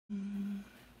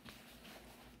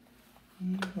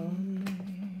Amazing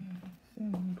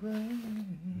grace.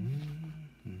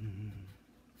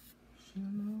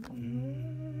 Shall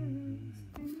always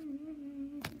be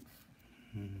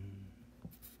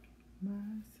my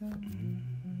salvation.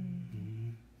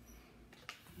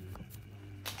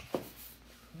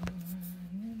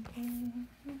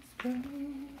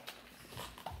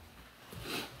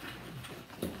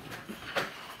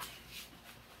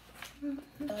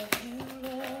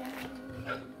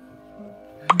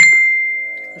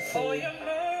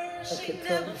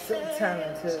 Kitoro, so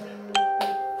talented.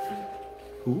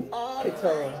 Who?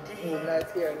 Kitoro, who's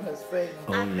nice hearing her sing.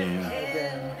 Oh, yeah.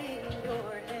 Again.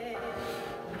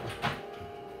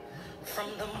 From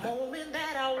the moment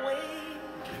that I wake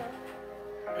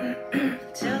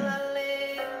up till I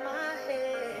lay my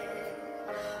head,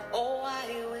 oh, I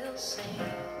will sing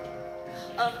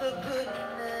of the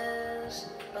goodness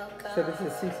of God. So this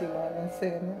is CeCe Martin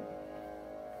singing it?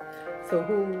 So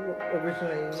who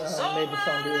originally made the song,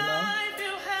 do you know?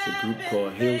 It's a group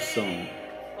called Hillsong.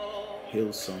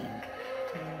 Hillsong.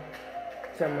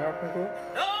 It's an American group?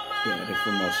 Yeah, they're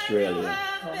from Australia.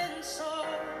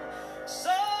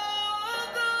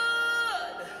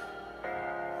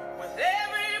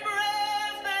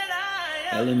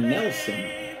 Ellen Nelson.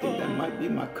 I think that might be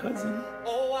my cousin.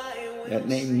 That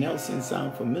name Nelson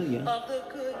sound familiar.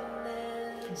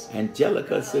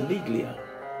 Angelica Seliglia.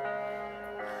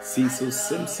 Cecil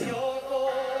Simpson.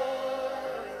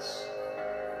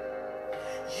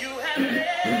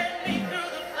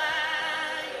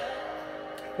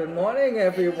 Good morning,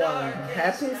 everyone.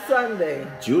 Happy Sunday.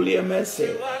 Julia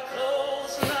Messi.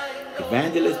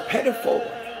 Evangelist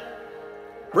Pettiford.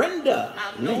 Brenda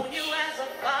Lynch.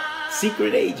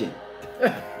 Secret Agent.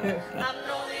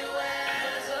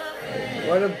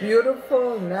 What a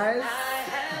beautiful, nice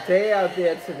day out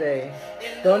there today.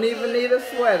 Don't even need a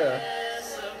sweater.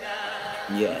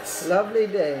 Yes. Lovely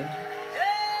day.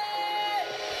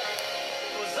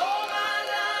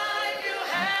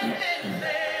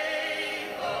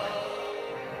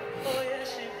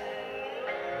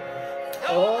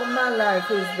 All my life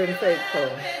he's been faithful.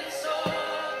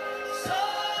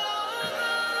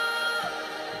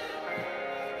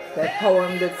 That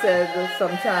poem that said that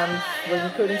sometimes when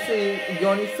you couldn't see, you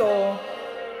only saw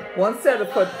one set of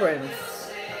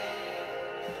footprints.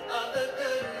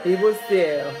 He was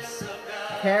there,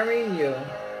 carrying you.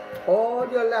 All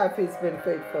your life he's been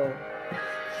faithful.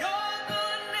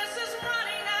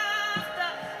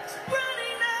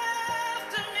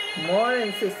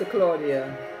 Morning, Sister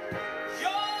Claudia.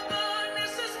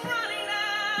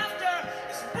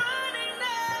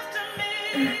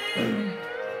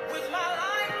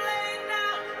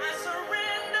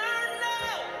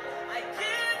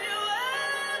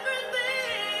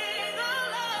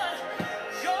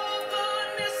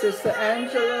 Sister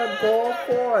Angela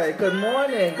Gorfoy, good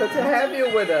morning. Good to have you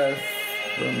with us.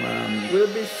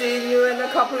 We'll be seeing you in a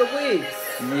couple of weeks.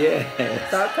 Yes.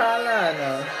 South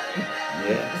Carolina.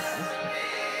 Yes.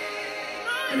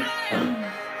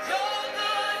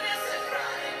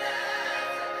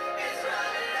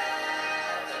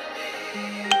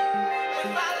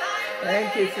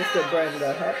 Thank you, Sister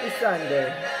Brenda. Happy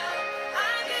Sunday.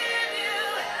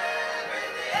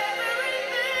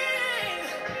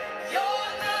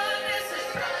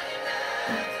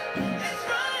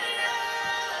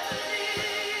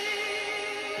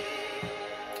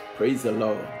 Praise the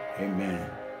Lord. Amen.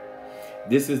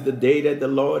 This is the day that the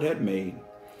Lord had made.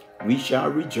 We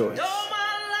shall rejoice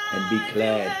and be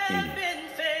glad in it.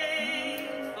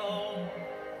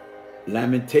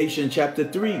 Lamentation chapter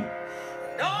 3,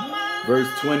 verse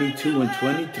 22 and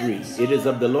 23. It is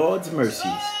of the Lord's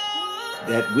mercies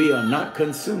that we are not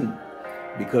consumed,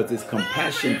 because his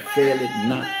compassion faileth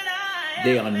not.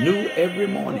 They are new every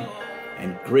morning,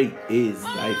 and great is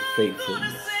thy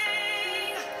faithfulness.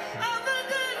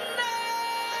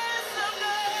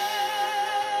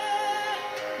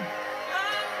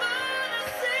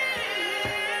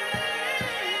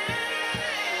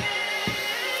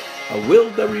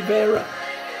 Wilda Rivera,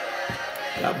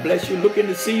 God bless you. Looking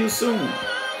to see you soon.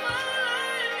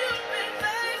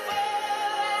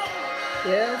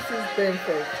 Yes, he's been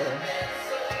faithful.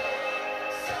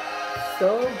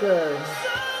 So good.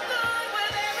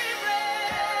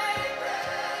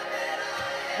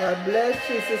 God bless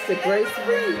you, Sister Grace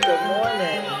Reed. Good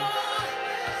morning.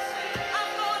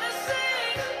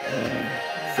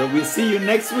 So we'll see you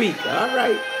next week. All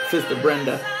right, Sister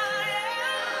Brenda.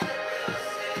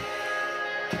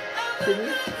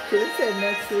 Should it say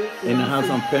next week? In the house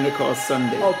on Pentecost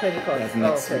Sunday. Oh, Pentecost. That's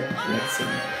next week. Next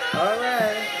Sunday. All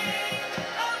right.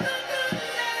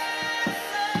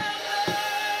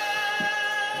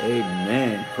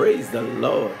 Amen. Praise the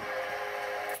Lord.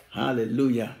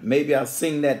 Hallelujah. Maybe I'll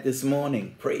sing that this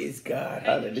morning. Praise God.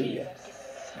 Hallelujah.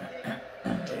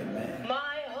 Amen.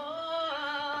 My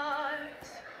heart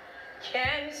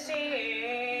can sing.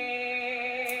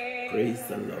 Praise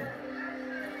the Lord.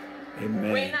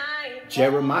 Amen.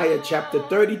 Jeremiah chapter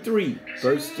 33,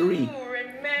 verse 3.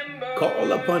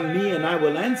 Call upon me and I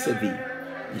will answer thee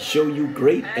and show you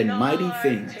great and mighty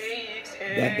things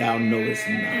that thou knowest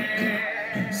not.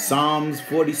 Psalms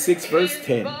 46, verse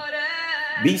 10.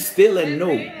 Be still and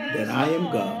know that I am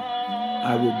God.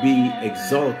 I will be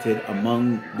exalted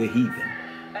among the heathen.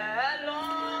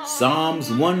 Psalms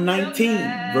 119,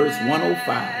 verse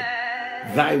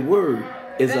 105. Thy word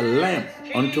is a lamp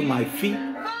unto my feet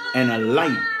and a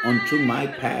light unto my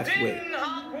pathway.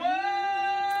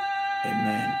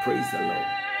 Amen. Praise the Lord.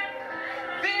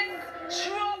 This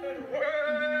troubled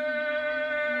world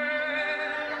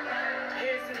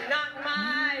is not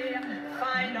my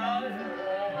final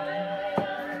home.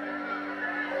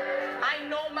 I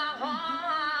know my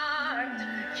heart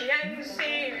can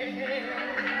sing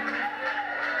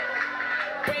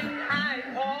when I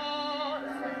pause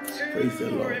to Praise the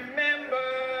Lord. remember.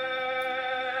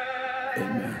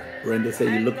 Amen. Brenda said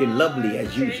you're looking lovely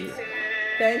as usual.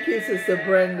 Thank you, Sister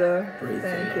Brenda. Praise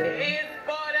Thank the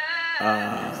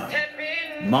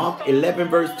you. Mark 11,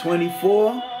 verse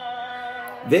 24.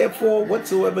 Therefore,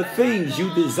 whatsoever things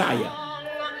you desire,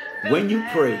 when you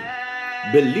pray,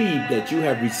 believe that you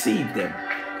have received them,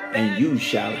 and you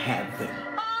shall have them.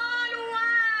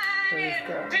 Praise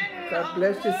God. God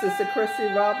bless you, Sister Chrissy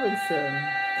Robinson.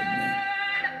 Amen.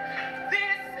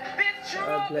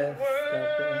 God bless. God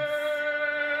bless.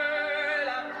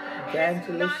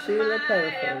 Evangelist Sheila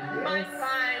Pelford. Yes.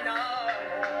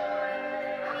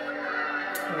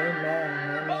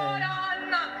 Amen. Amen.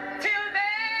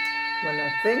 When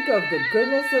I think of the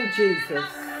goodness of Jesus,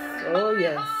 oh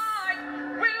yes,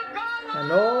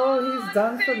 and all he's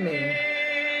done for me,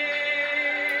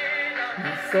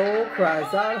 my soul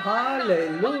cries out,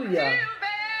 hallelujah.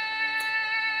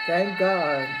 Thank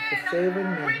God for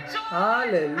saving me.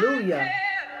 Hallelujah.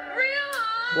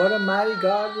 What a mighty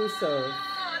God we serve.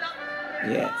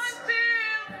 Yes.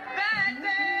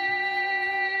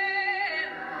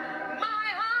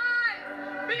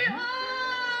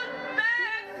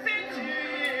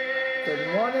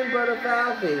 Good morning, Brother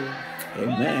Valby.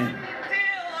 Amen.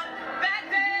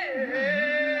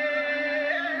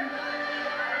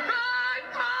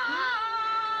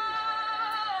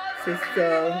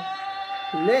 Sister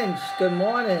Lynch, good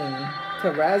morning.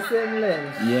 Terrazin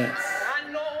Lynch. Yes.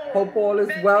 Hope all is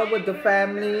well with the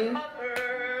family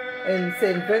in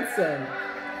St. Vincent.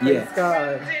 Praise Yes.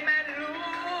 God.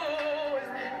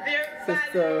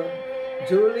 Sister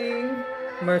Julie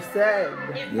Merced.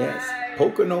 Yes.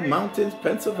 Pocono Mountains,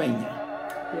 Pennsylvania.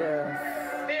 Yes.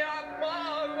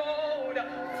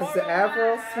 Sister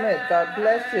Avril Smith, God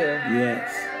bless you.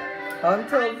 Yes.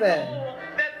 Until then.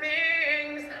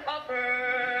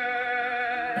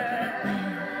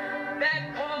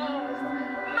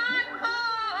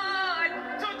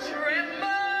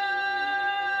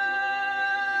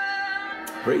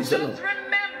 Praise the Lord.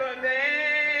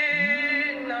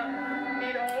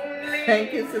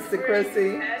 Thank you, Sister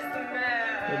Chrissy.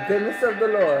 The goodness of the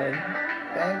Lord.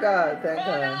 Thank God. Thank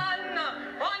God.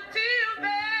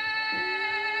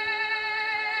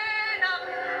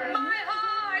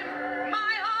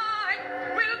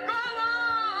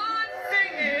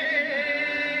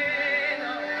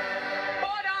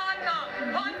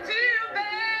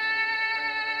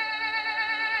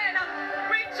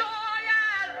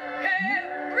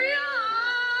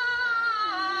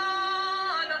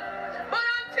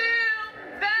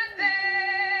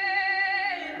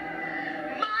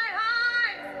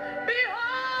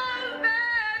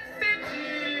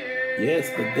 Yes,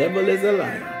 the devil is a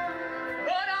liar.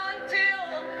 But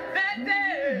until that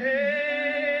day,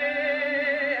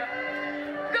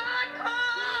 God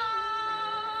called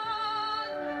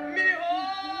me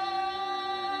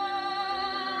home.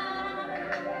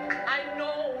 I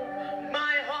know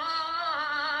my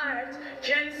heart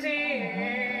can sing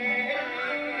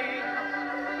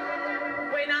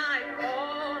when I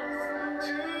pause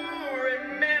to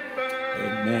remember.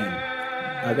 Amen.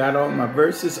 I got all my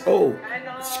verses. Oh,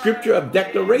 scripture of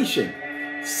declaration.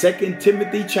 2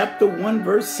 Timothy chapter 1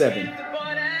 verse 7.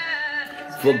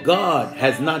 For God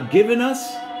has not given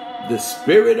us the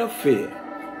spirit of fear,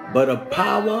 but of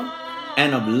power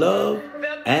and of love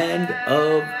and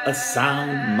of a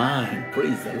sound mind.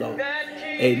 Praise the Lord.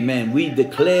 Amen. We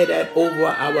declare that over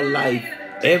our life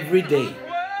every day.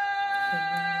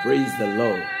 Praise the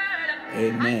Lord.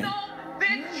 Amen. I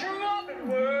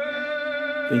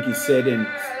think he said in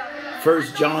 1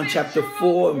 John chapter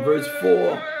 4 and verse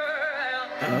 4,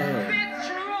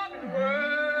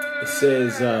 It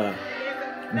says,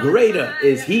 greater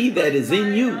is he that is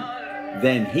in you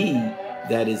than he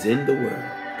that is in the world.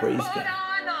 Praise God.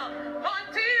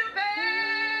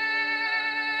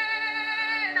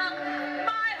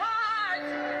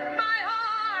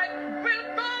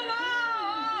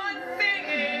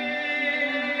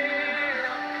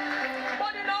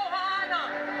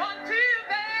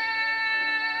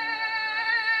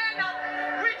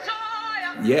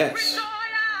 Yes.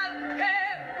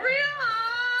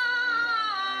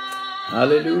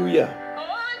 Hallelujah.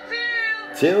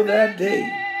 Till that day,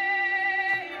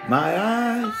 my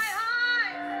eyes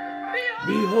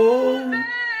behold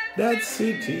that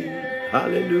city.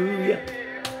 Hallelujah.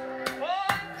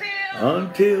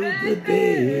 Until the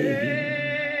day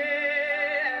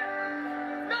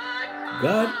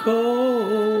God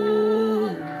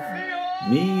calls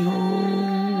me home.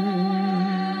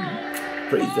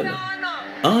 Praise the Lord.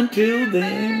 Until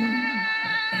then,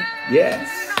 yes,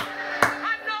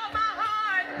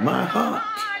 my heart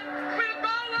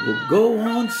will go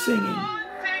on singing.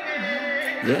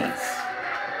 Yes.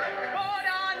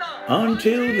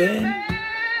 Until then,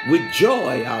 with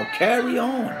joy, I'll carry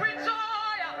on.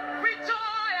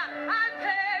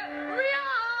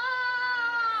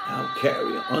 I'll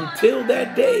carry on until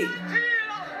that day.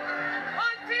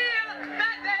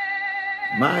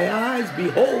 My eyes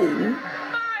behold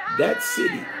that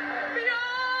city.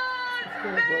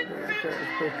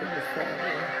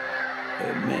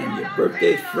 Amen. Your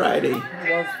birthday is Friday.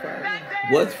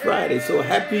 Was Friday. So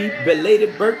happy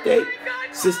belated birthday,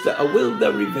 Sister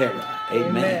Awilda Rivera.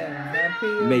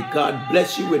 Amen. May God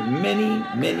bless you with many,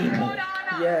 many more.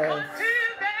 Yes.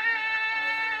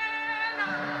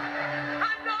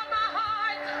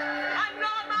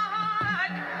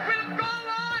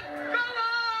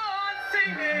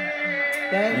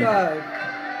 Thank God.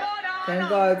 Thank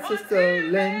God, Sister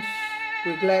Lynch.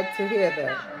 We're glad to hear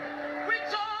that.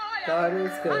 God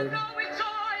is good.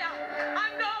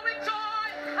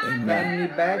 Amen. Family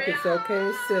back, it's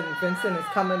okay. Vincent is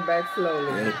coming back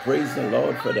slowly. Yeah, praise the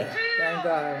Lord for that. Thank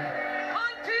God.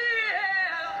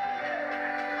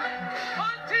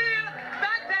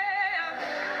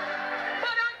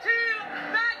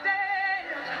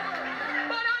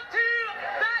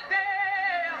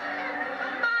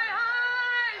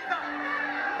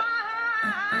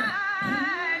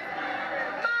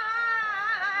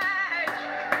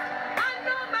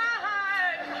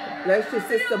 Bless you,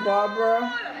 Sister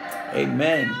Barbara.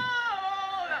 Amen.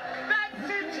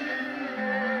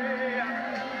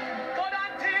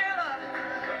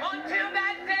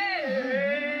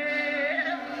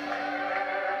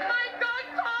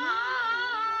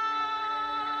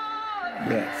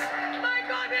 Yes.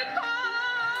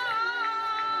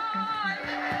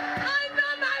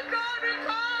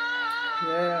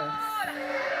 Yes.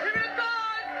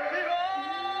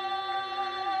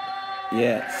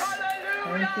 Yes.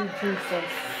 Thank you, Jesus.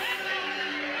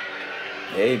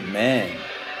 Amen.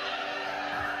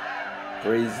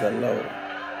 Praise the Lord.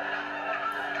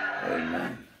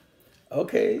 Amen.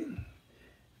 Okay.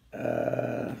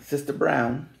 Sister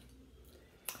Brown.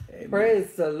 Amen.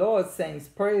 Praise the Lord, saints.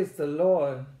 Praise the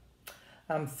Lord.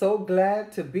 I'm so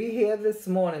glad to be here this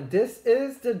morning. This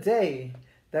is the day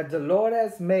that the Lord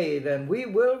has made, and we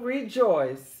will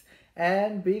rejoice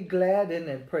and be glad in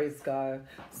it. Praise God.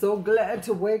 So glad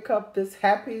to wake up this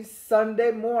happy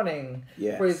Sunday morning.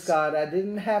 Yes. Praise God. I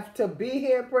didn't have to be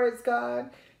here. Praise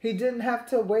God. He didn't have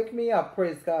to wake me up.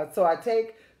 Praise God. So I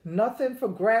take nothing for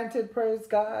granted. Praise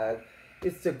God.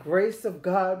 It's the grace of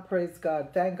God. Praise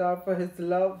God. Thank God for his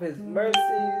love, his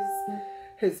mercies,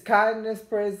 his kindness.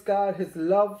 Praise God. His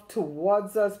love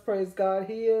towards us. Praise God.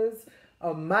 He is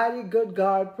a mighty good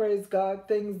God. Praise God.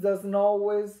 Things doesn't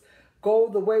always go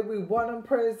the way we want them,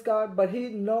 praise God, but he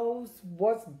knows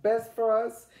what's best for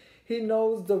us. He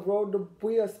knows the road that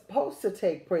we are supposed to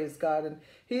take, praise God, and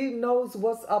he knows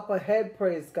what's up ahead,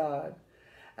 praise God.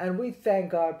 And we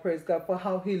thank God, praise God, for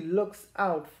how he looks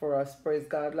out for us, praise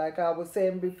God. Like I was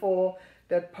saying before,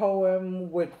 that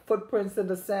poem with footprints in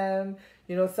the sand,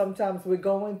 you know, sometimes we're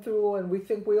going through and we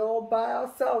think we're all by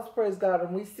ourselves, praise God,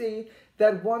 and we see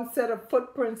that one set of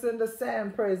footprints in the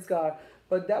sand, praise God.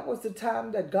 But that was the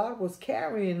time that God was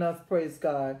carrying us, praise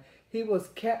God. We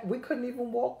couldn't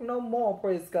even walk no more,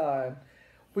 praise God.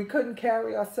 We couldn't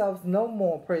carry ourselves no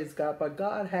more, praise God. But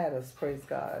God had us, praise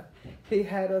God. He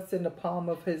had us in the palm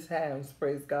of his hands,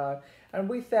 praise God. And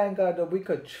we thank God that we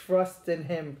could trust in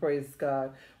him, praise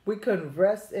God. We could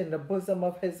rest in the bosom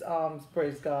of his arms,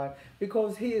 praise God.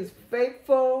 Because he is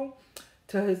faithful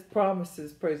to his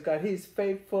promises, praise God. He's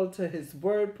faithful to his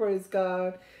word, praise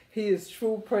God. He is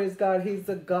true, praise God. He's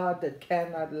a God that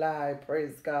cannot lie,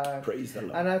 praise God. Praise the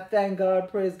Lord. And I thank God,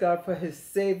 praise God, for his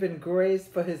saving grace,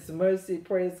 for his mercy,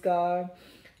 praise God.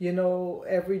 You know,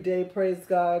 every day, praise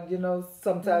God, you know,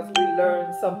 sometimes we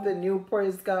learn something new,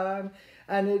 praise God.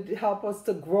 And it helps us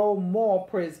to grow more,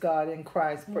 praise God, in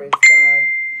Christ, praise God.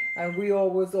 And we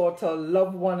always ought to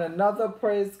love one another,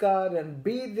 praise God, and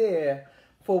be there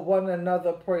for one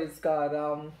another, praise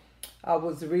God. I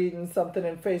was reading something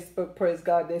in Facebook, praise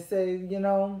God. They say, you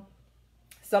know,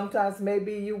 sometimes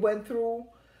maybe you went through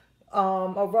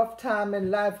a rough time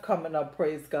in life coming up,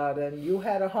 praise God, and you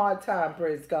had a hard time,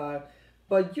 praise God.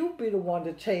 But you be the one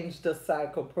to change the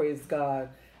cycle, praise God,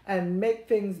 and make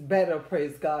things better,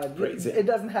 praise God. Praise it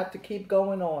doesn't have to keep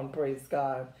going on, praise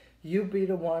God. You be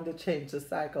the one to change the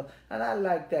cycle. And I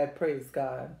like that, praise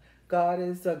God. God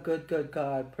is a good, good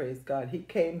God, praise God. He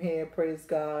came here, praise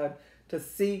God, to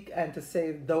seek and to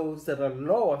save those that are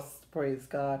lost, praise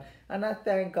God. And I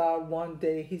thank God one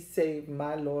day he saved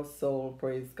my lost soul,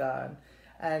 praise God.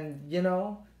 And, you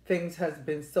know, things has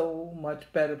been so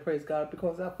much better, praise God,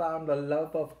 because I found the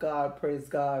love of God, praise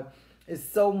God, is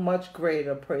so much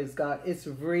greater, praise God. It's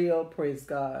real, praise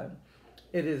God.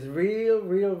 It is real,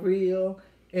 real, real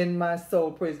in my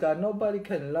soul, praise God. Nobody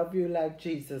can love you like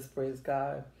Jesus, praise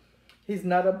God. He's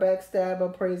not a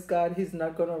backstabber, praise God. He's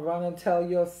not going to run and tell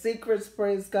your secrets,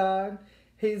 praise God.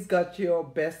 He's got your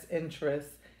best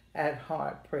interests at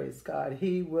heart, praise God.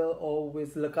 He will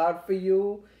always look out for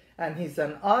you, and he's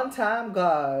an on-time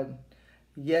God.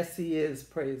 Yes, he is,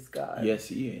 praise God. Yes,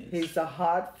 he is. He's a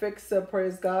heart fixer,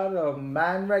 praise God, a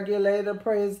mind regulator,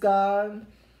 praise God.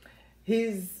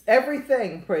 He's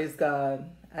everything, praise God,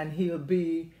 and he'll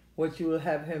be what you will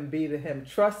have him be to him.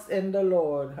 Trust in the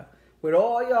Lord with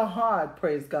all your heart,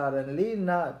 praise God, and lean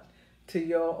not to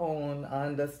your own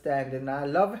understanding. I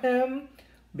love him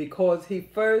because he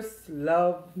first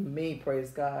loved me, praise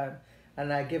God.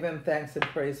 And I give him thanks and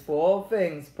praise for all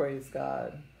things, praise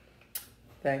God.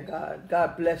 Thank God.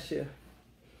 God bless you.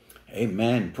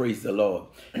 Amen. Praise the Lord.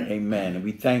 Amen. And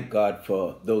we thank God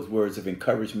for those words of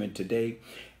encouragement today.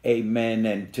 Amen.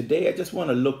 And today I just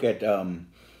want to look at a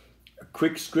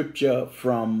quick scripture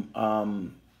from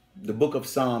the book of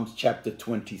Psalms, chapter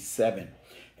 27.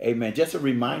 Amen. Just a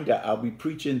reminder, I'll be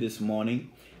preaching this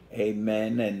morning.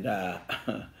 Amen. And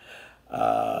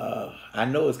I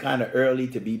know it's kind of early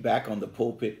to be back on the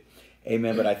pulpit.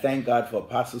 Amen. But I thank God for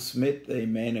Apostle Smith.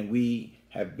 Amen. And we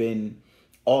have been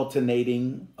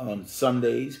alternating on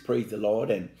Sundays. Praise the Lord.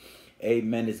 And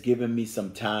amen, it's given me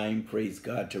some time, praise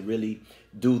God, to really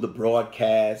do the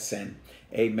broadcasts. And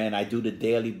amen, I do the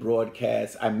daily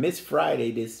broadcast. I missed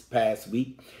Friday this past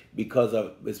week because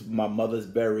of it's my mother's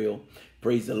burial.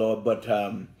 Praise the Lord. But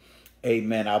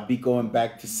amen, I'll be going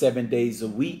back to 7 days a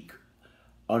week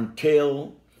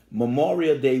until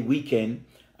Memorial Day weekend.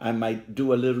 I might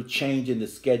do a little change in the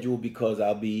schedule because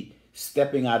I'll be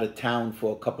stepping out of town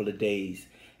for a couple of days.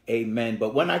 Amen.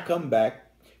 But when I come back,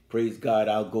 praise God,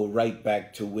 I'll go right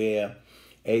back to where,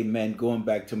 amen, going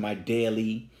back to my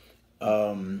daily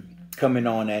coming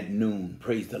on at noon.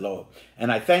 Praise the Lord.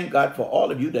 And I thank God for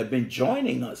all of you that have been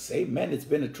joining us. Amen. It's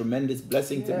been a tremendous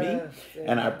blessing to me.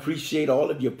 And I appreciate all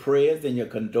of your prayers and your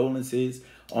condolences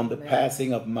on the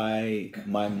passing of my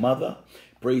mother.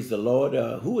 Praise the Lord,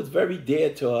 who was very dear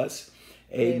to us.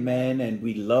 Amen. And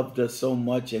we loved her so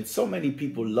much. And so many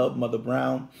people love Mother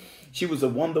Brown. She was a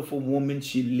wonderful woman.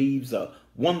 She leaves a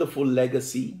wonderful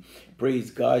legacy. Praise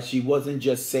God. She wasn't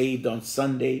just saved on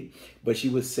Sunday, but she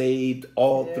was saved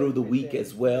all through the week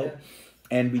as well. Yeah.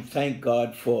 And we thank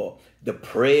God for the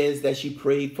prayers that she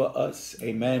prayed for us.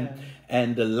 Amen. Amen.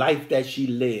 And the life that she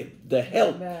lived, the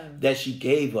help that she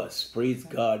gave us. Praise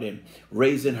God. And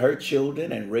raising her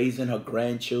children and raising her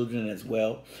grandchildren as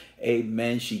well.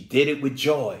 Amen. She did it with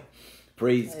joy.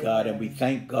 Praise God. And we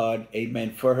thank God.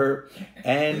 Amen. For her.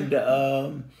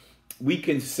 And we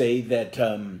can say that,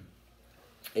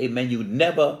 amen, you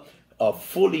never are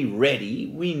fully ready.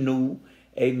 We knew,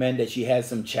 amen, that she had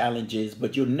some challenges,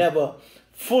 but you're never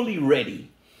fully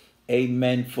ready,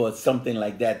 amen, for something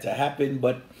like that to happen.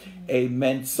 But,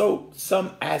 amen, so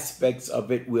some aspects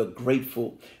of it we're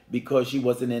grateful because she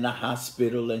wasn't in a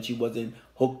hospital and she wasn't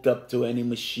hooked up to any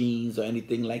machines or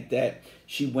anything like that.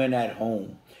 She went at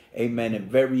home, amen,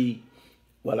 and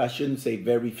well, I shouldn't say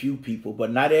very few people,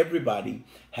 but not everybody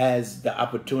has the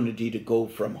opportunity to go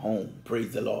from home.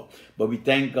 Praise the Lord. But we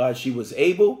thank God she was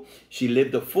able. She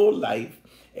lived a full life.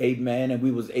 Amen. And we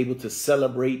was able to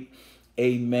celebrate,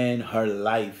 amen, her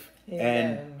life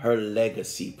and her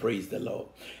legacy. Praise the Lord.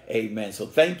 Amen. So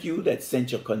thank you that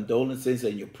sent your condolences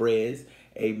and your prayers.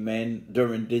 Amen.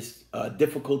 During this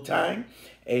difficult time.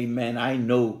 Amen. I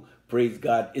know, Praise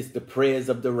God. It's the prayers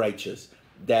of the righteous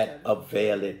that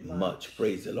avail it much.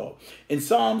 Praise the Lord. In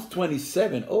Psalms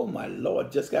 27, oh my Lord,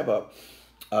 just have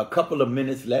a couple of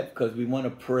minutes left because we want to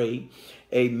pray.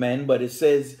 Amen. But it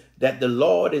says that the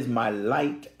Lord is my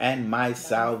light and my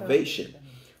salvation.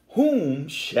 Whom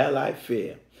shall I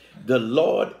fear? The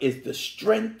Lord is the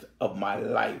strength of my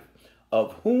life.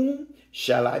 Of whom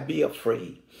shall I be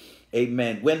afraid?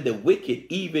 Amen. When the wicked,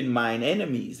 even mine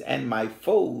enemies and my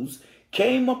foes,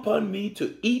 came upon me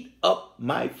to eat up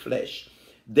my flesh,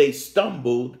 they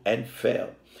stumbled and fell.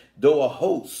 Though a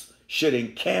host should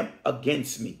encamp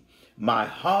against me, my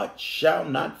heart shall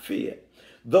not fear.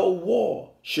 Though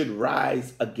war should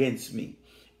rise against me,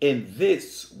 in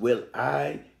this will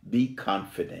I be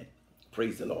confident.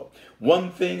 Praise the Lord.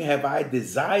 One thing have I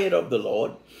desired of the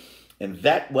Lord, and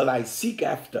that will I seek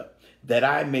after, that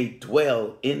I may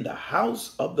dwell in the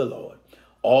house of the Lord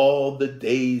all the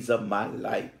days of my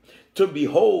life, to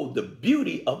behold the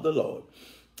beauty of the Lord,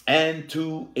 and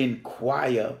to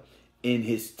inquire in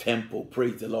his temple.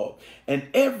 Praise the Lord. And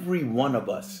every one of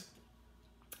us,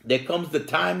 there comes the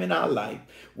time in our life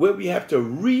where we have to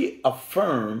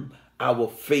reaffirm our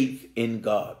faith in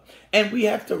God. And we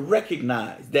have to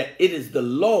recognize that it is the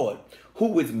Lord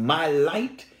who is my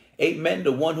light. Amen.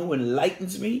 The one who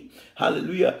enlightens me.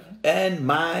 Hallelujah. And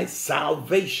my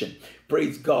salvation.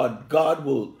 Praise God. God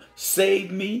will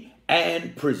save me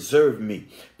and preserve me.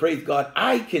 Praise God.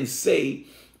 I can say,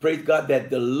 praise God, that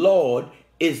the Lord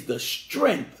is the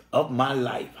strength of my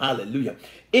life. Hallelujah.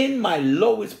 In my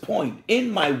lowest point,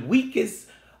 in my weakest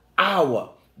hour,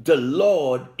 the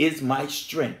Lord is my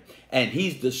strength. And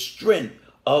he's the strength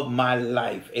of my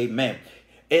life. Amen.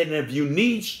 And if you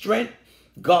need strength,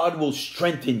 God will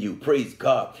strengthen you. Praise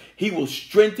God. He will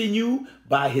strengthen you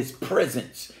by his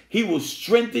presence. He will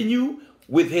strengthen you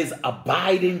with his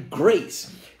abiding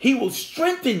grace. He will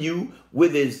strengthen you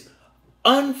with his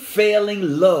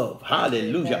unfailing love.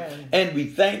 Hallelujah. Amen. And we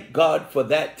thank God for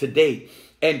that today.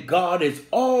 And God is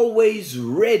always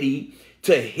ready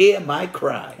to hear my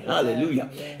cry. Amen. Hallelujah.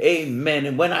 Yes. Amen.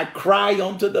 And when I cry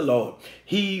unto the Lord,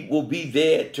 he will be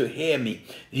there to hear me.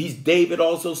 David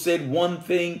also said, one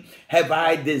thing have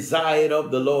I desired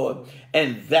of the Lord,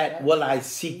 and that will I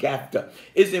seek after.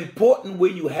 It's important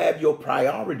where you have your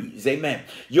priorities. Amen.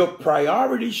 Your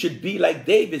priority should be like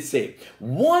David said,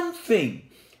 one thing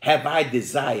have I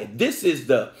desired. This is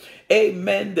the,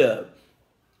 amen, the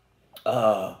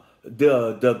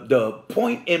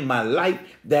point in my life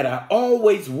that I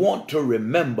always want to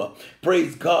remember.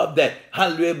 Praise God, that,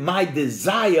 hallelujah, my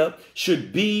desire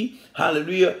should be,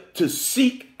 hallelujah, to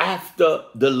seek after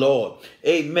the Lord.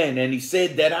 Amen. And he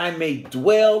said that I may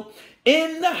dwell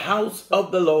in the house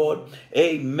of the Lord.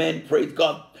 Amen. Praise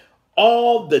God.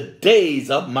 All the days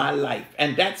of my life.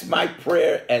 And that's my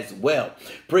prayer as well.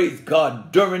 Praise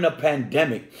God, during a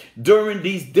pandemic, during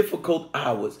these difficult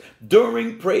hours,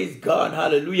 during, praise God,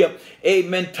 hallelujah,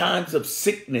 amen, times of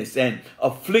sickness and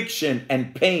affliction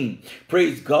and pain.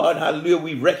 Praise God, hallelujah,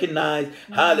 we recognize,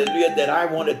 hallelujah, that I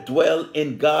want to dwell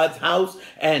in God's house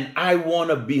and I want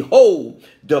to behold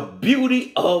the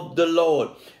beauty of the Lord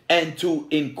and to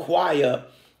inquire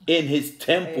in his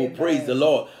temple. Amen. Praise the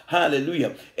Lord.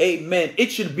 Hallelujah. Amen.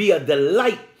 It should be a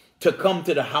delight to come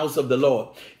to the house of the Lord.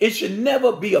 It should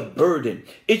never be a burden.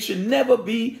 It should never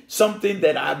be something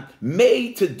that I'm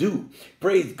made to do.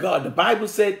 Praise God. The Bible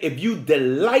said, if you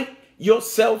delight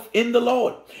yourself in the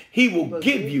Lord, he will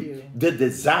give you the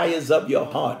desires of your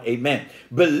heart. Amen.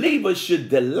 Believers should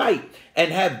delight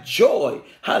and have joy,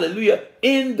 hallelujah,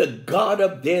 in the God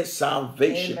of their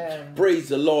salvation. Amen. Praise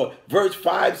the Lord. Verse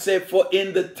 5 said, for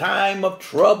in the time of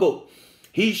trouble,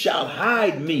 he shall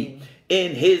hide me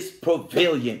in his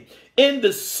pavilion. In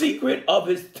the secret of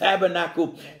his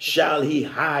tabernacle shall he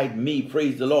hide me.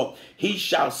 Praise the Lord. He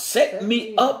shall set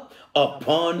me up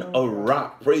upon a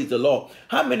rock. Praise the Lord.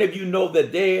 How many of you know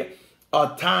that there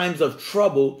are times of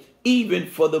trouble even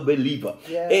for the believer?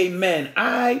 Yes. Amen.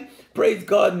 I, praise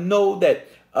God, know that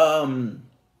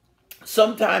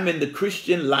sometime in the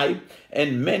Christian life,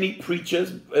 and many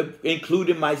preachers,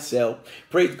 including myself,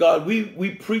 praise God,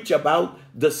 we preach about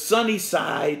the sunny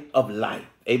side of life.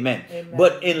 Amen. Amen.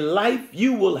 But in life,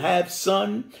 you will have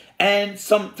sun and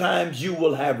sometimes you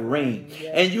will have rain.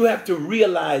 Yes. And you have to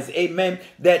realize, amen,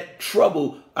 that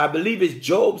trouble, I believe as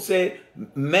Job said,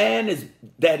 man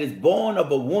that is born of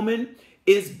a woman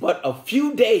is but a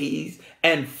few days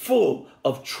and full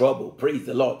of trouble. Praise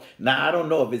the Lord. Now, I don't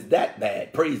know if it's that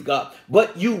bad. Praise God.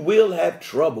 But you will have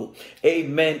trouble.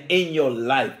 Amen. In your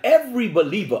life. Every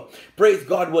believer, praise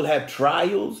God, will have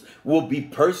trials, will be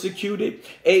persecuted.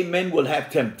 Amen. Will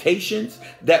have temptations,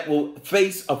 that will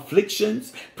face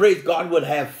afflictions. Praise God, will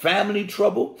have family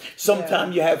trouble.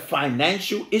 Sometimes you have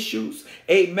financial issues.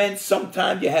 Amen.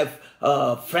 Sometimes you have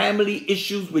family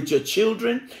issues with your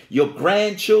children, your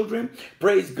grandchildren.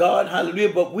 Praise God.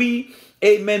 Hallelujah. But we,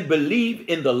 amen, believe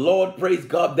in the Lord. Praise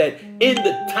God, that in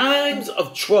the times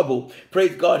of trouble,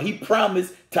 praise God, he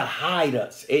promised to hide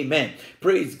us. Amen.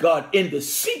 Praise God, in the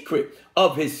secret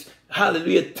of his,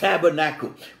 hallelujah,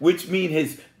 tabernacle, which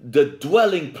means the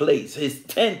dwelling place, his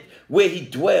tent where he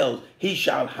dwells, he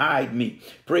shall hide me.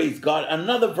 Praise God.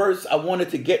 Another verse I wanted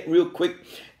to get real quick,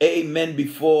 amen,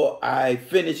 before I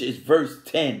finish is verse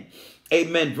 10.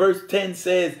 Amen. Verse 10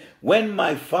 says, when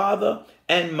my father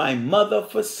and my mother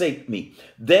forsake me,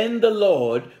 then the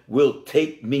Lord will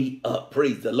take me up.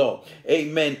 Praise the Lord.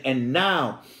 Amen. And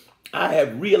now I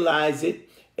have realized it.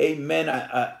 Amen.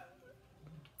 I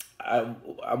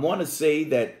want to say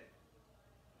that,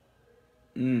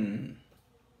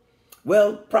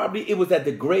 well, probably it was at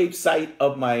the grave site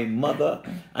of my mother.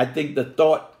 I think the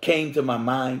thought came to my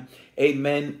mind,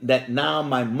 amen, that now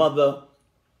my mother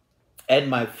and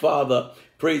my father,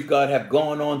 praise God, have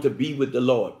gone on to be with the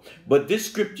Lord. But this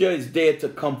scripture is there to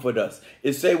comfort us.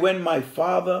 It say, when my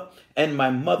father and my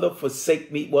mother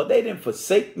forsake me. Well, they didn't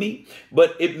forsake me,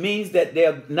 but it means that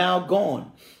they're now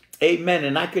gone. Amen.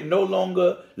 And I could no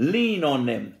longer lean on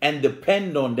them and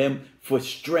depend on them for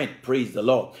strength. Praise the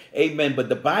Lord. Amen. But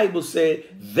the Bible said,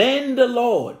 then the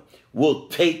Lord will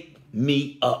take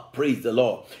me up. Praise the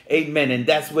Lord. Amen. And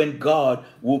that's when God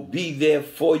will be there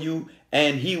for you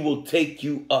and he will take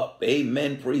you up.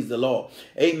 Amen. Praise the Lord.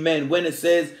 Amen. When it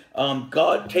says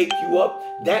God take you up,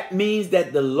 that means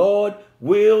that the Lord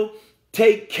will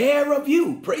take care of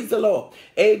you. Praise the Lord.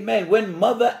 Amen. When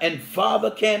mother and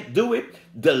father can't do it,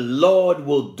 the Lord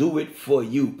will do it for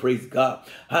you. Praise God.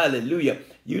 Hallelujah.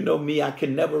 You know me, I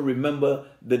can never remember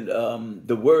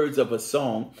the words of a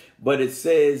song, but it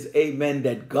says, amen,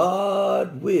 that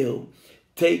God will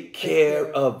take care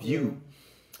of you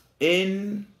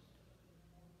in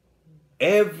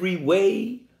every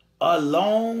way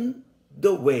along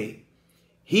the way.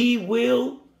 He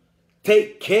will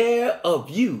take care of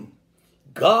you.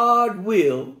 God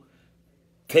will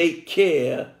take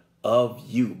care of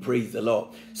you. Praise the Lord.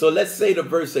 So let's say the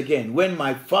verse again. When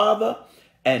my father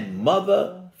and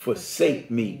mother forsake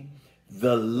me,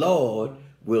 the Lord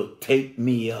will take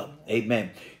me up.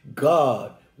 Amen.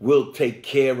 God will take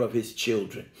care of his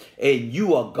children. And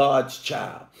you are God's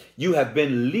child. You have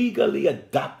been legally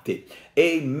adopted.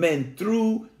 Amen.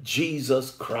 Through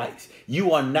Jesus Christ.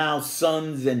 You are now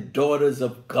sons and daughters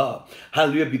of God.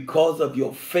 Hallelujah. Because of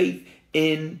your faith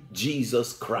in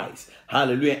Jesus Christ.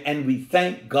 Hallelujah. And we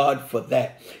thank God for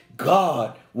that.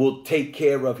 God will take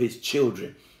care of his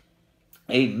children.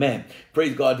 Amen.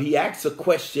 Praise God. He asked a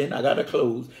question. I got to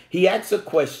close. He asked a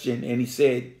question and he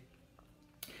said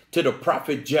to the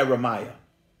prophet Jeremiah,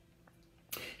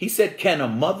 he said, can a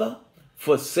mother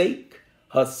forsake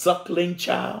her suckling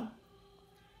child?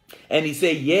 And he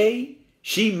said, yea,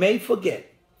 she may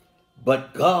forget,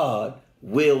 but God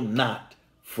will not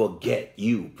forget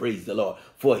you. Praise the Lord.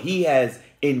 For he has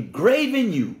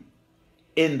engraven you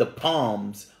in the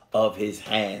palms of his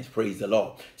hands. Praise the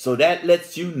Lord. So that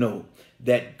lets you know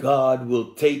that God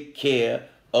will take care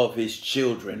of his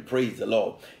children. Praise the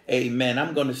Lord. Amen.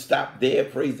 I'm going to stop there.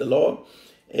 Praise the Lord.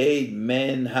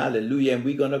 Amen. Hallelujah. And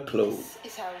we're going to close.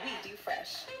 This is how we do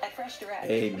fresh. At Fresh Direct,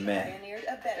 Amen. we pioneered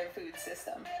a better food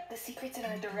system. The secret's in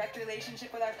our direct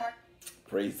relationship with our partners.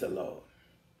 Praise the Lord.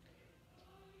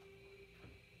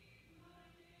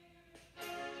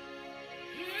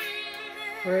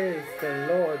 Praise the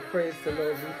Lord. Praise the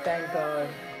Lord. We thank God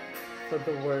for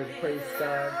the word. Praise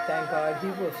God. Thank God.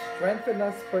 He will strengthen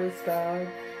us. Praise God.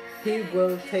 He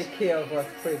will take care of us.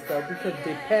 Praise God. We could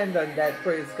depend on that.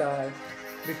 Praise God.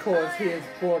 Because he has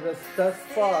brought us thus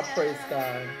far. Praise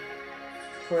God.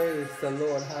 Praise the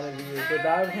Lord. Hallelujah.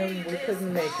 Without him, we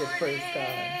couldn't make it. Praise God.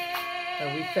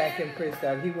 And we thank him. Praise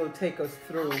God. He will take us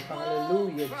through.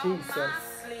 Hallelujah. Jesus.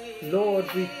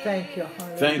 Lord, we thank you.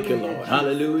 Hallelujah. Thank you, Lord. Jesus.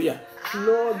 Hallelujah.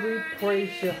 Lord, we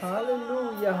praise you.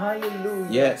 Hallelujah. Hallelujah.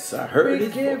 Yes, I heard We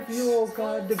his give voice. you, oh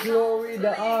God, the glory,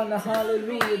 the honor.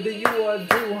 Hallelujah. That you are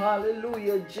due.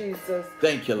 Hallelujah, Jesus.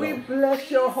 Thank you, We Lord.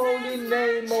 bless your holy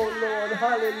name, oh Lord.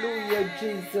 Hallelujah,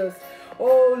 Jesus.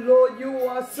 Oh Lord, you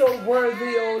are so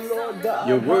worthy, oh Lord God.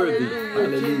 You're worthy. Hallelujah,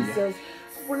 Hallelujah. Jesus.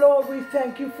 Lord, Lord, we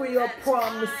thank you for your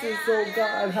promises, oh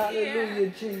God. Hallelujah,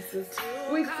 Jesus.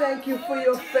 We thank you for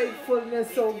your faithfulness,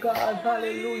 oh God.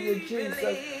 Hallelujah,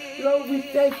 Jesus. Lord, we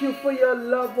thank you for your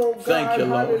love, oh God. Thank you,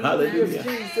 Lord. Hallelujah.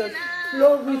 Jesus.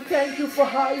 Lord, we thank you for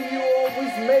how you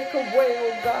always make a way,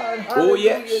 oh God. Hallelujah, Oh,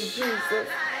 yes. Jesus.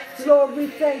 Lord, we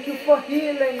thank you for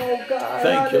healing, oh God.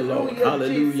 Thank you, Lord.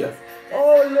 Hallelujah. Jesus.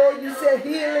 Oh Lord, you said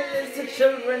healing is the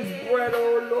children's bread,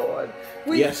 oh Lord.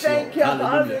 We Yes, thank Lord. you,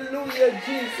 Hallelujah. hallelujah,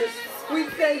 Jesus. We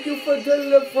thank you for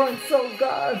deliverance, oh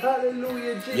God,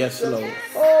 hallelujah, Jesus. Yes, Lord.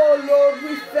 Oh Lord,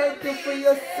 we thank you for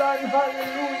your son,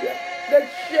 hallelujah, that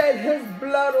shed his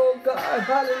blood, oh God,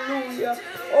 hallelujah.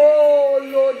 Oh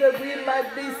Lord, that we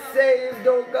might be saved,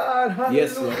 oh God, hallelujah,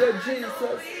 Yes, Lord.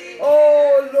 Jesus.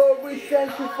 Oh Lord, we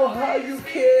thank you for how you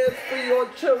cared for your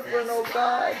children, oh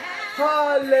God.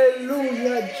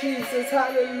 Hallelujah, Jesus,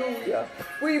 hallelujah.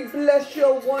 We bless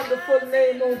your wonderful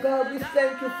name, oh God. We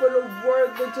thank you for the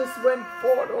word that just went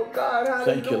forth, oh God, hallelujah.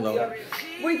 Thank you, Lord.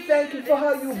 We thank you for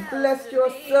how you blessed your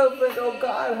servant, oh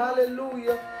God,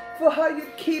 hallelujah. For how you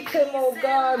keep him, oh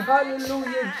God,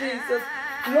 hallelujah, Jesus.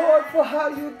 Lord, for how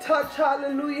you touch,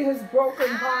 hallelujah, his broken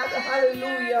heart,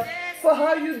 hallelujah. For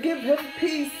how you give him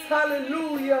peace,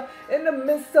 hallelujah, in the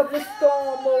midst of a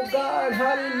storm, oh God,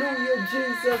 hallelujah,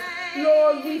 Jesus.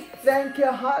 Lord, we thank you,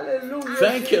 hallelujah.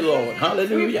 Thank you, Jesus. Lord.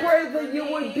 Hallelujah. We pray that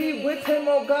you would be with him,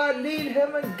 oh God, lead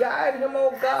him and guide him,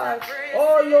 oh God.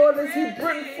 Oh Lord, as he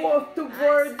brings forth the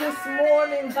word this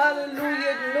morning, hallelujah,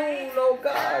 at noon, oh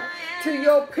God, to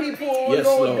your people, oh Yes,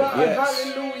 Lord Lord, God, yes.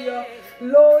 hallelujah.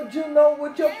 Lord, you know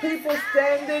what your people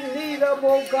stand in need of,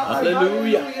 oh God,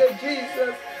 Hallelujah. hallelujah,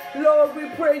 Jesus. Lord, we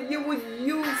pray you would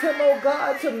use him, oh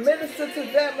God, to minister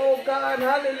to them, oh God,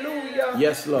 hallelujah.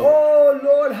 Yes, Lord. Oh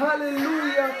Lord,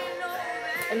 hallelujah.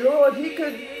 Lord, he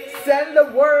could send the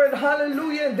word,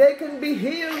 hallelujah, and they can be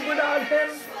healed without him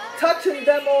touching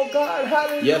them, oh God,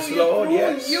 hallelujah. Yes, Lord, through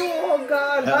yes. you, oh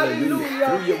God, Hallelujah.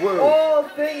 hallelujah. Through your word. All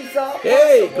things are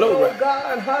Hey, possible, glory. oh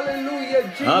God, hallelujah,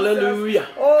 Jesus. Hallelujah.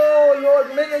 Oh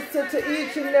Lord, minister to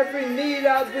each and every need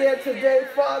out there today,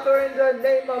 Father, in the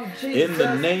name of Jesus. In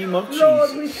the name of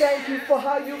Lord, we Jesus. thank you for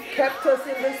how you kept us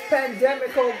in this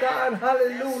pandemic, oh God,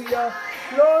 hallelujah.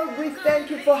 Lord, we thank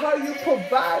you for how you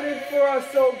provided for us,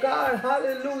 oh God,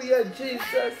 hallelujah,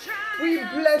 Jesus. We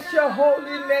bless your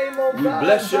holy name, oh We God,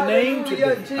 bless your name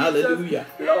hallelujah, today. Jesus. Hallelujah.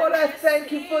 Lord, I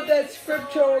thank you for that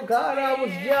scripture, oh God. I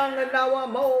was young and now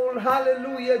I'm old,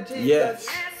 hallelujah, Jesus. Yes.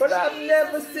 But I've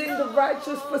never seen the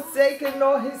righteous forsaken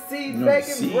nor his seed No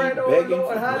begging seed bread, oh begging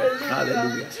Lord, for bread. hallelujah.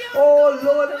 Hallelujah. Oh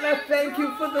Lord, and I thank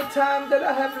you for the time that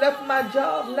I have left my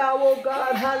job now, oh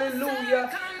God,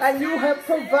 hallelujah. And you have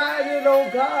provided, oh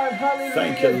God, hallelujah.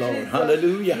 Thank you, Lord. Jesus.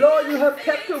 Hallelujah. Lord, you have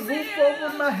kept a roof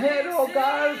over my head, oh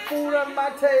God, food on my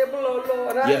table, oh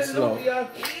Lord, Yes, Lord. hallelujah.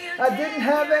 I didn't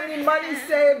have any money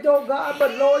saved, oh God,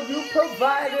 but Lord, you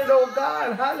provided, oh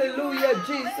God, hallelujah,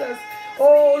 Jesus.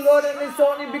 Oh Lord, and it's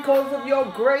only because of your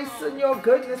grace and your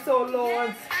goodness, oh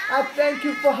Lord. I thank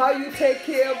you for how you take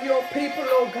care of your people,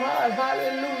 oh God,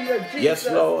 hallelujah, Jesus. Yes,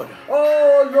 Lord.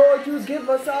 Oh Lord, you give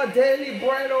us our daily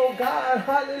bread, oh God,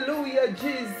 hallelujah,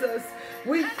 Jesus.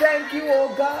 We thank you,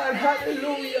 oh God,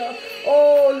 hallelujah.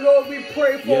 Oh Lord, we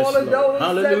pray for Yes, all of Lord. those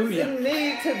Hallelujah. that's in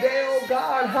need today, oh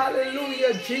God,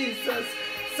 hallelujah, Jesus.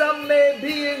 Some may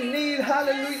be in need,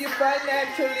 hallelujah,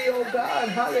 financially, oh God,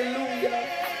 hallelujah.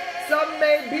 Some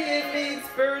may be in need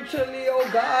spiritually, oh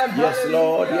God, Yes, hallelujah.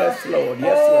 Lord. Yes, Lord.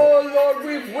 Yes, Oh Lord. Lord,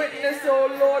 we've witnessed,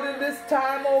 oh Lord, in this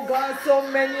time, oh God, so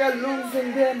many are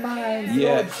losing their minds.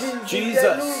 Yes, Lord Jesus. Jesus.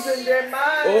 They're losing their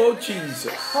minds. Oh,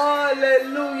 Jesus.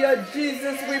 Hallelujah,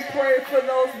 Jesus, we pray for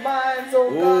those minds, oh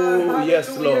God. Oh, Hallelujah,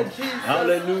 yes, Lord. Jesus.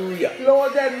 Hallelujah.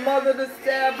 Lord, that mother that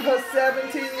stabbed her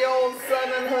 17-year-old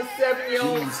son and her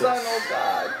 7-year-old Jesus. son, oh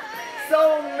God.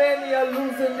 So many are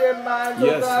losing their minds, oh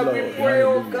Yes, God. Lord. We pray,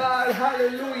 oh Hallelujah. God,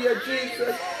 hallelujah,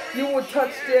 Jesus. You will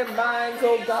touch their minds,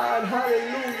 oh God,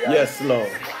 hallelujah. Yes,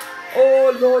 Lord.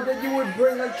 Oh Lord, that you would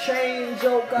bring a change,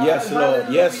 oh God. Yes, Lord.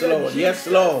 Yes, Hallelujah, Lord. Yes,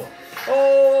 Jesus. Lord.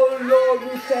 Oh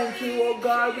Lord, we thank you, oh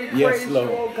God. We Yes, praise Lord.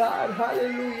 you, oh God.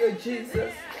 Hallelujah,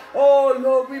 Jesus. Oh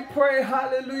Lord, we pray,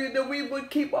 hallelujah, that we would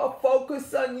keep our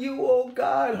focus on you, oh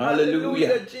God. Hallelujah.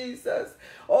 Hallelujah, Jesus.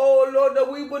 Oh Lord,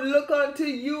 that we would look unto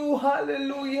you,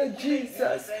 hallelujah,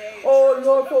 Jesus. Oh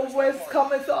Lord, for whence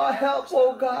cometh our help,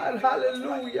 oh God,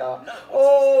 hallelujah.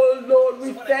 Oh Lord,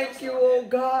 we thank you, oh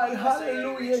God,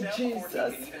 hallelujah,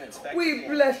 Jesus. We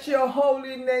bless your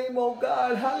holy name, oh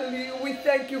God, hallelujah. We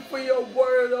thank you for your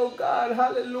word, oh God,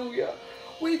 hallelujah.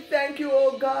 We thank you,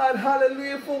 oh God,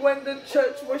 hallelujah, for when the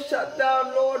church was shut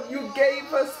down, Lord, you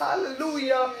gave us,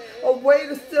 hallelujah, a way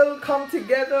to still come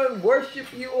together and worship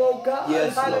you, oh God,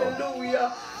 Yes, Lord.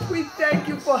 hallelujah. We thank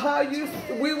you for how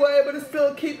we were able to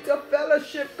still keep the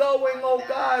fellowship going, oh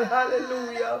God,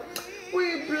 hallelujah.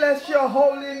 We bless your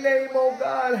holy name, oh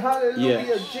God, hallelujah,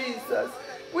 Yes. Jesus.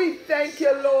 We thank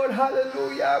you, Lord,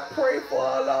 hallelujah. I pray for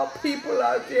all our people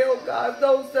out there, oh God,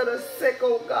 those that are sick,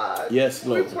 oh God. Yes,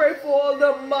 Lord. We pray for all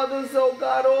the mothers, oh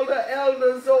God, all the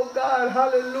elders, oh God,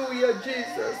 hallelujah,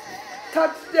 Jesus.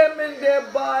 Touch them in their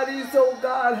bodies, oh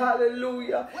God,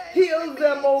 hallelujah. Heal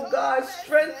them, oh God.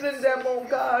 Strengthen them, oh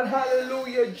God,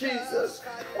 hallelujah, Jesus.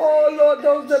 Oh Lord,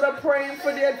 those that are praying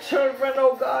for their children,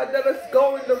 oh God, that is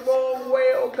going the wrong way,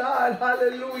 oh God,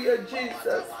 hallelujah,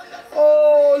 Jesus.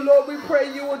 Oh Lord, we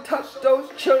pray you will touch those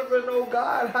children, oh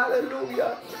God,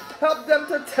 hallelujah. Help them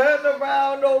to turn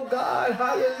around, oh God,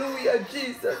 hallelujah,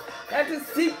 Jesus. And to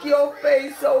seek your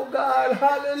face, oh God,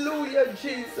 hallelujah,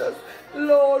 Jesus.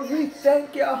 Lord, we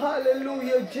thank you,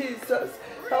 hallelujah, Jesus.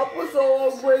 Help us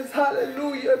always,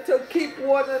 hallelujah, to keep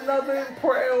one another in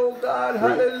prayer, oh God,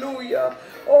 hallelujah.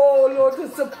 Oh Lord, to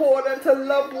support and to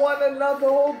love one another,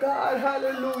 oh God,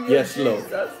 hallelujah, Yes, Jesus.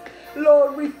 Lord.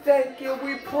 Lord, we thank you,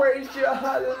 we praise you,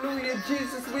 hallelujah,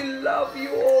 Jesus. We love you,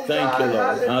 oh Thank God, you,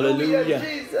 Lord. Hallelujah.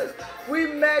 Jesus. We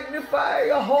magnify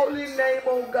your holy name,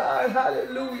 oh God,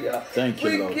 hallelujah. Thank you,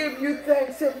 we Lord. give you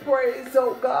thanks and praise,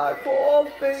 oh God, for all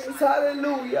things,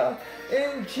 hallelujah,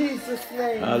 in Jesus'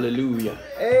 name. Hallelujah.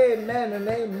 Amen and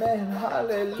amen,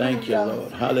 hallelujah. Thank you,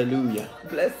 Lord. Hallelujah.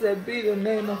 Blessed be the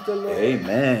name of the Lord.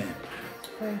 Amen.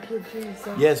 Thank you, Jesus.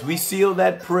 Yes, we seal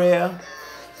that prayer.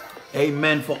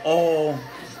 Amen. For all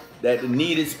that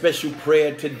needed special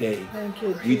prayer today. Thank you,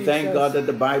 Jesus. We thank God that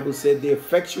the Bible said the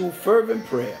effectual fervent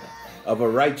prayer of a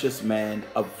righteous man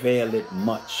availeth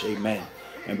much. Amen.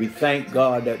 And we thank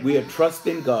God that we are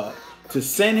trusting God to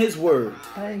send his word.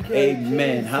 Thank you,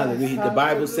 Amen. Jesus. Hallelujah. The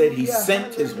Bible said he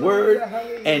sent his word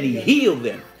Hallelujah. and he healed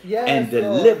them Yes, and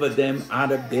delivered them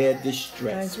out of their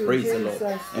distress. Thank you, Praise the Jesus.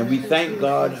 Lord. And we Thank you, thank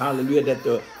God, Jesus. hallelujah, that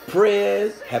the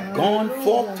prayers have gone Hallelujah.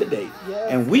 forth today.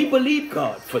 Yes, And we Lord. believe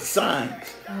God for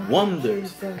signs,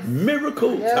 wonders, Jesus.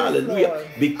 miracles, Yes, hallelujah, Lord.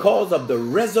 because of the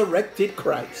resurrected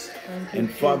Christ. Thank you,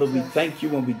 And Father, we Jesus. thank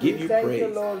you and we give you thank you,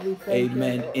 praise. Lord. We thank you,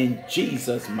 Amen. Lord. In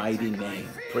Jesus' mighty name.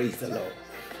 Praise the Lord.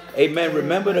 Amen.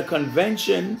 Remember the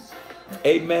convention,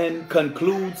 amen,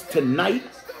 concludes tonight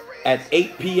at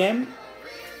 8 p.m.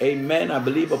 Amen. I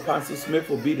believe Apostle Smith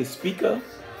will be the speaker,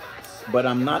 but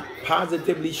I'm not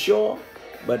positively sure.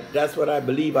 But that's what I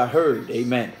believe I heard.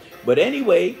 Amen. But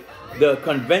anyway, the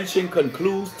convention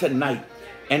concludes tonight,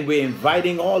 and we're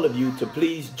inviting all of you to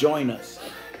please join us.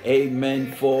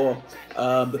 Amen. For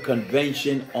the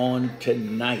convention on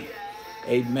tonight.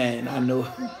 Amen. I know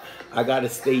I got to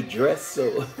stay dressed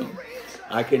so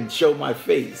I can show my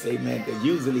face. Amen. Because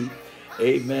usually,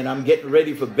 amen, I'm getting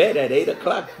ready for bed at 8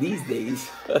 o'clock these days.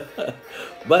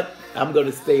 But I'm going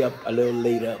to stay up a little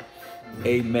later.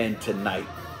 Amen. Tonight.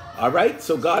 All right.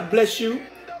 So God bless you.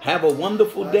 Have a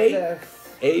wonderful day. Bless.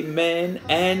 Amen.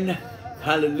 And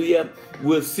hallelujah.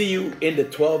 We'll see you in the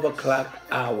 12 o'clock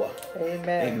hour.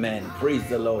 Amen. Amen. Praise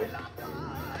the Lord.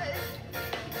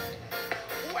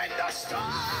 When the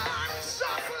storms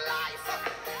of life,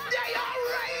 they are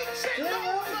raging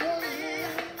over me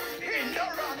in the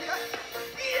rock.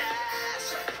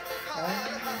 Yes.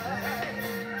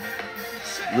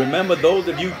 Remember, those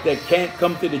of you that can't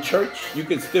come to the church, you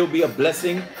can still be a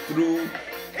blessing through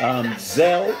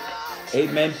Zelle,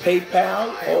 amen,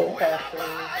 PayPal,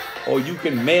 or you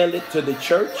can mail it to the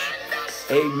church.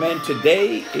 Amen.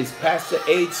 Today is Pastor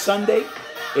Age Sunday.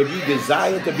 If you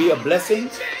desire to be a blessing,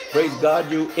 praise God,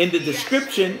 you in the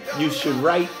description, you should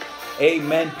write,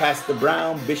 amen, Pastor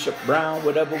Brown, Bishop Brown,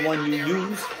 whatever one you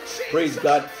use. Praise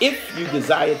God. If you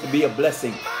desire to be a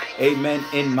blessing, amen,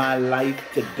 in my life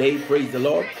today, praise the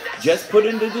Lord, just put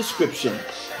in the description,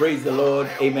 praise the Lord,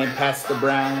 amen, Pastor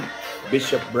Brown,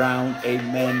 Bishop Brown,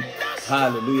 amen,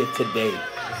 hallelujah, today,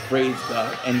 praise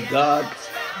God. And God,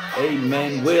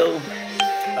 amen, will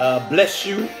bless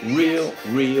you real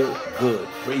good.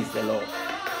 Praise the Lord.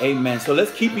 Amen. So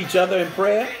let's keep each other in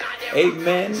prayer.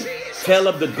 Amen. Tell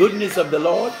of the goodness of the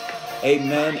Lord.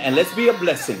 Amen. And let's be a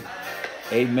blessing.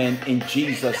 Amen. In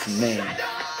Jesus' name.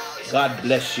 God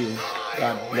bless you.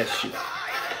 God bless you.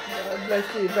 God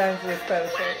bless you, Evangelist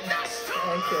Patterson.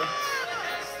 Thank you.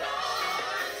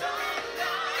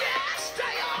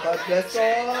 God bless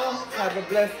all. Have a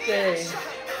blessed day.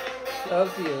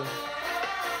 Love you.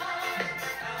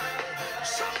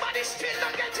 Somebody still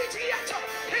not get it yet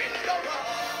in the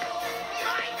road.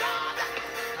 My God.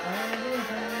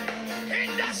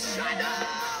 In the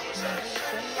shadow.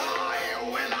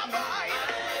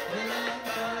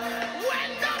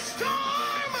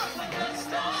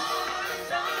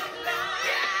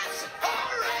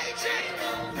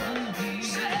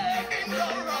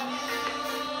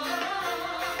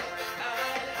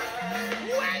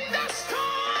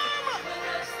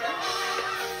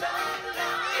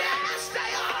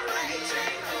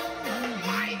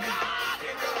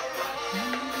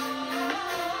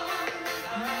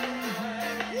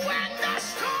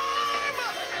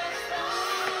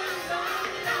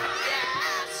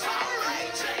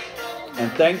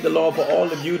 thank the Lord for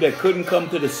all of you that couldn't come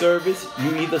to the service.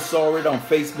 You either saw it on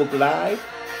Facebook Live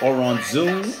or on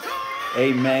Zoom.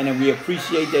 Amen. And we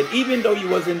appreciate that. Even though you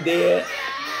wasn't there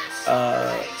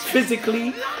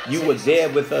physically, you were there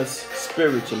with us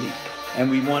spiritually. And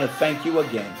we want to thank you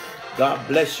again. God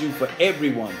bless you for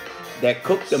everyone that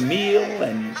cooked a meal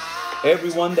and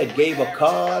everyone that gave a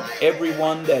card,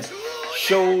 everyone that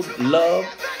showed love.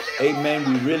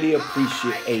 Amen. We really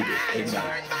appreciate it.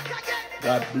 Amen.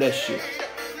 God bless you.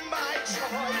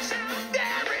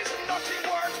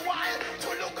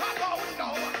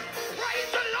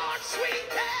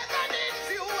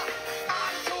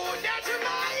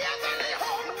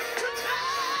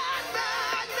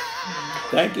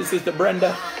 Thank you, Sister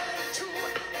Brenda.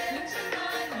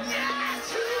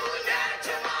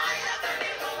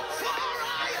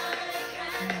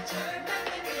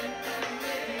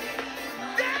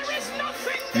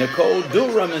 Nicole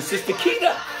Durham and Sister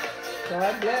Keita.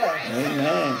 God bless.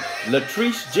 Amen.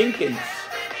 Latrice Jenkins.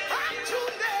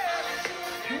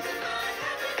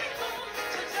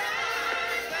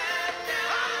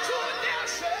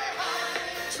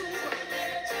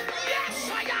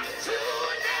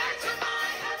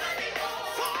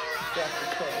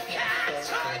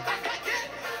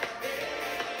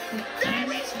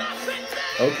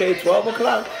 Okay, 12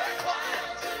 o'clock.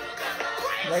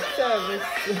 Next service.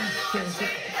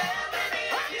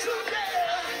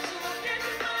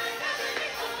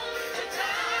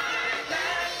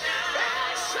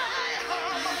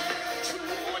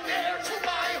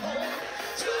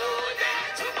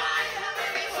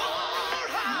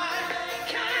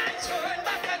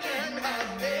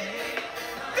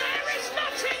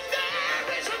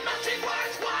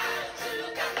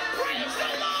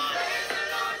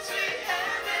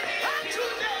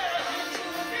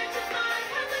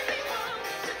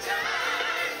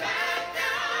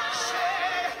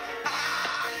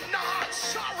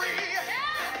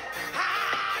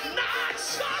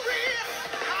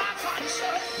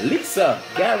 Lisa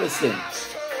Garrison.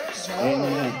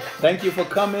 Amen. Thank you for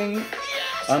coming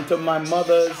unto my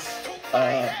mother's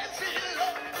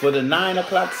for the 9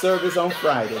 o'clock service on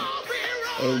Friday.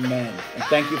 Amen. And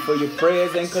thank you for your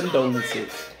prayers and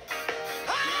condolences.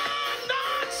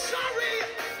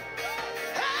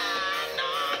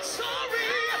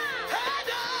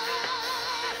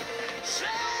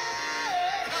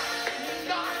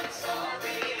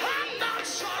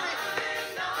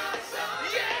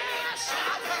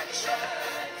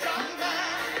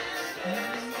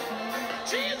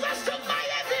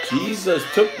 Jesus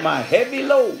took my heavy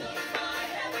load.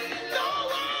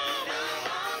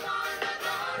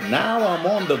 Now I'm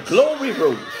on the glory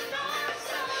road.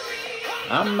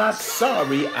 I'm not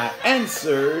sorry I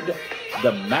answered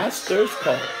the master's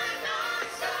call.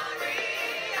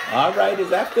 All right,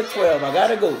 it's after 12. I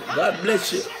gotta go. God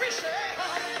bless you.